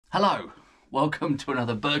Hello, welcome to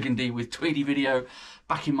another Burgundy with Tweedy video.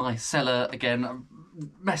 Back in my cellar again. I'm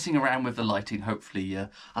messing around with the lighting. Hopefully, I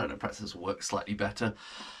don't know, perhaps this will work slightly better.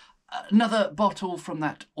 Another bottle from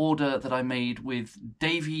that order that I made with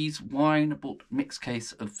Davy's wine. I bought a mixed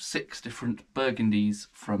case of 6 different Burgundies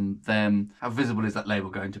from them. How visible is that label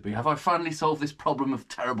going to be? Have I finally solved this problem of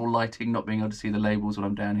terrible lighting, not being able to see the labels when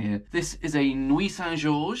I'm down here? This is a Nuits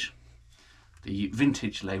Saint-Georges. The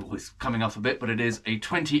vintage label is coming off a bit, but it is a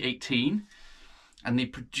 2018. And the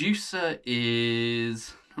producer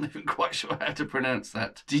is... I'm not even quite sure how to pronounce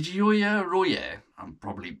that. Digioia. I'm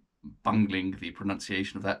probably bungling the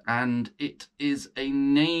pronunciation of that. And it is a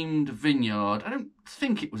named vineyard. I don't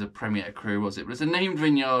think it was a Premier Cru, was it? But it's a named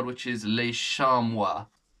vineyard, which is Les Charmois.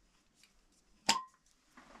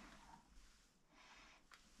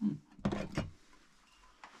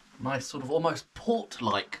 Nice sort of almost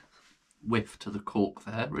port-like whiff to the cork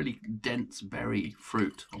there. Really dense berry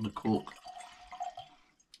fruit on the cork.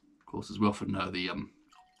 Of course, as we often know,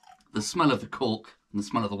 the smell of the cork and the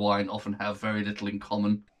smell of the wine often have very little in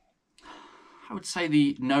common. I would say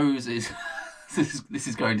the nose is this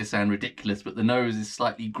is going to sound ridiculous, but the nose is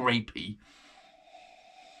slightly grapey.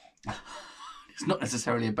 It's not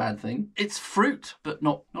necessarily a bad thing. It's fruit, but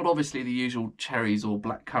not obviously the usual cherries or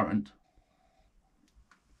blackcurrant.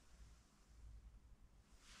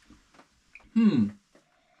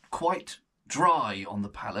 Quite dry on the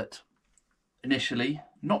palate initially.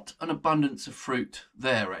 Not an abundance of fruit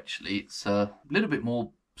there actually. It's a little bit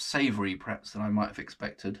more savoury perhaps than I might have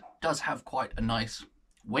expected. Does have quite a nice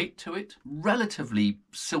weight to it. Relatively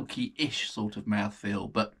silky-ish sort of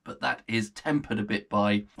mouthfeel, but that is tempered a bit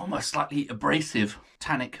by almost slightly abrasive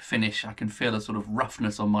tannic finish. I can feel a sort of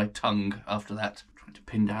roughness on my tongue after that. Trying to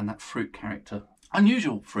pin down that fruit character.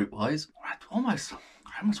 Unusual fruit-wise. I almost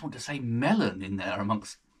want to say melon in there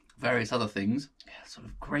amongst various other things. Yeah, sort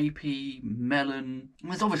of grapey, melon.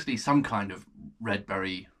 And there's obviously some kind of red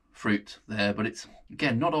berry fruit there, but it's,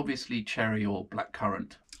 again, not obviously cherry or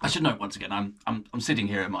blackcurrant. I should note once again, I'm sitting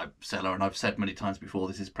here in my cellar, and I've said many times before,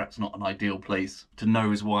 this is perhaps not an ideal place to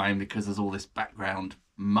nose wine because there's all this background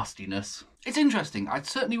mustiness. It's interesting. I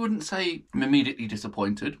certainly wouldn't say I'm immediately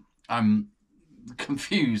disappointed. I'm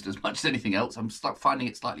confused as much as anything else. I'm finding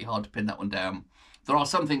it slightly hard to pin that one down. There are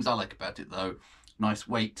some things I like about it though. Nice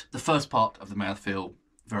weight. The first part of the mouthfeel,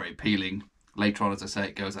 very appealing. Later on, as I say,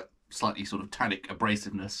 it goes that slightly sort of tannic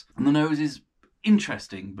abrasiveness. And the nose is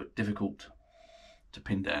interesting, but difficult to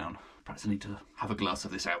pin down. Perhaps I need to have a glass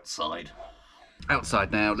of this outside.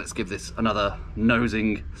 Outside now, let's give this another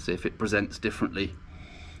nosing, see if it presents differently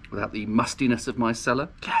without the mustiness of my cellar.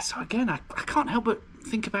 Yeah, so again, I can't help but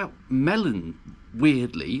think about melon,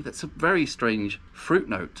 weirdly. That's a very strange fruit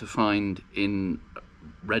note to find in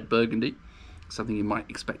red Burgundy. Something you might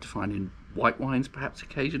expect to find in white wines, perhaps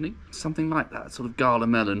occasionally. Something like that, sort of gala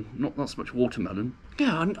melon, not so much watermelon.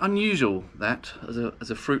 Yeah, unusual that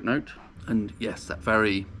as a fruit note. And yes, that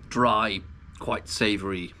very dry, quite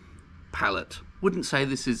savoury palate. Wouldn't say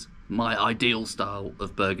this is my ideal style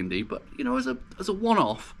of Burgundy, but you know, as a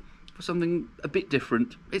one-off for something a bit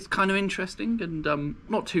different, it's kind of interesting and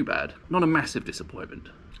not too bad. Not a massive disappointment.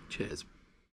 Cheers.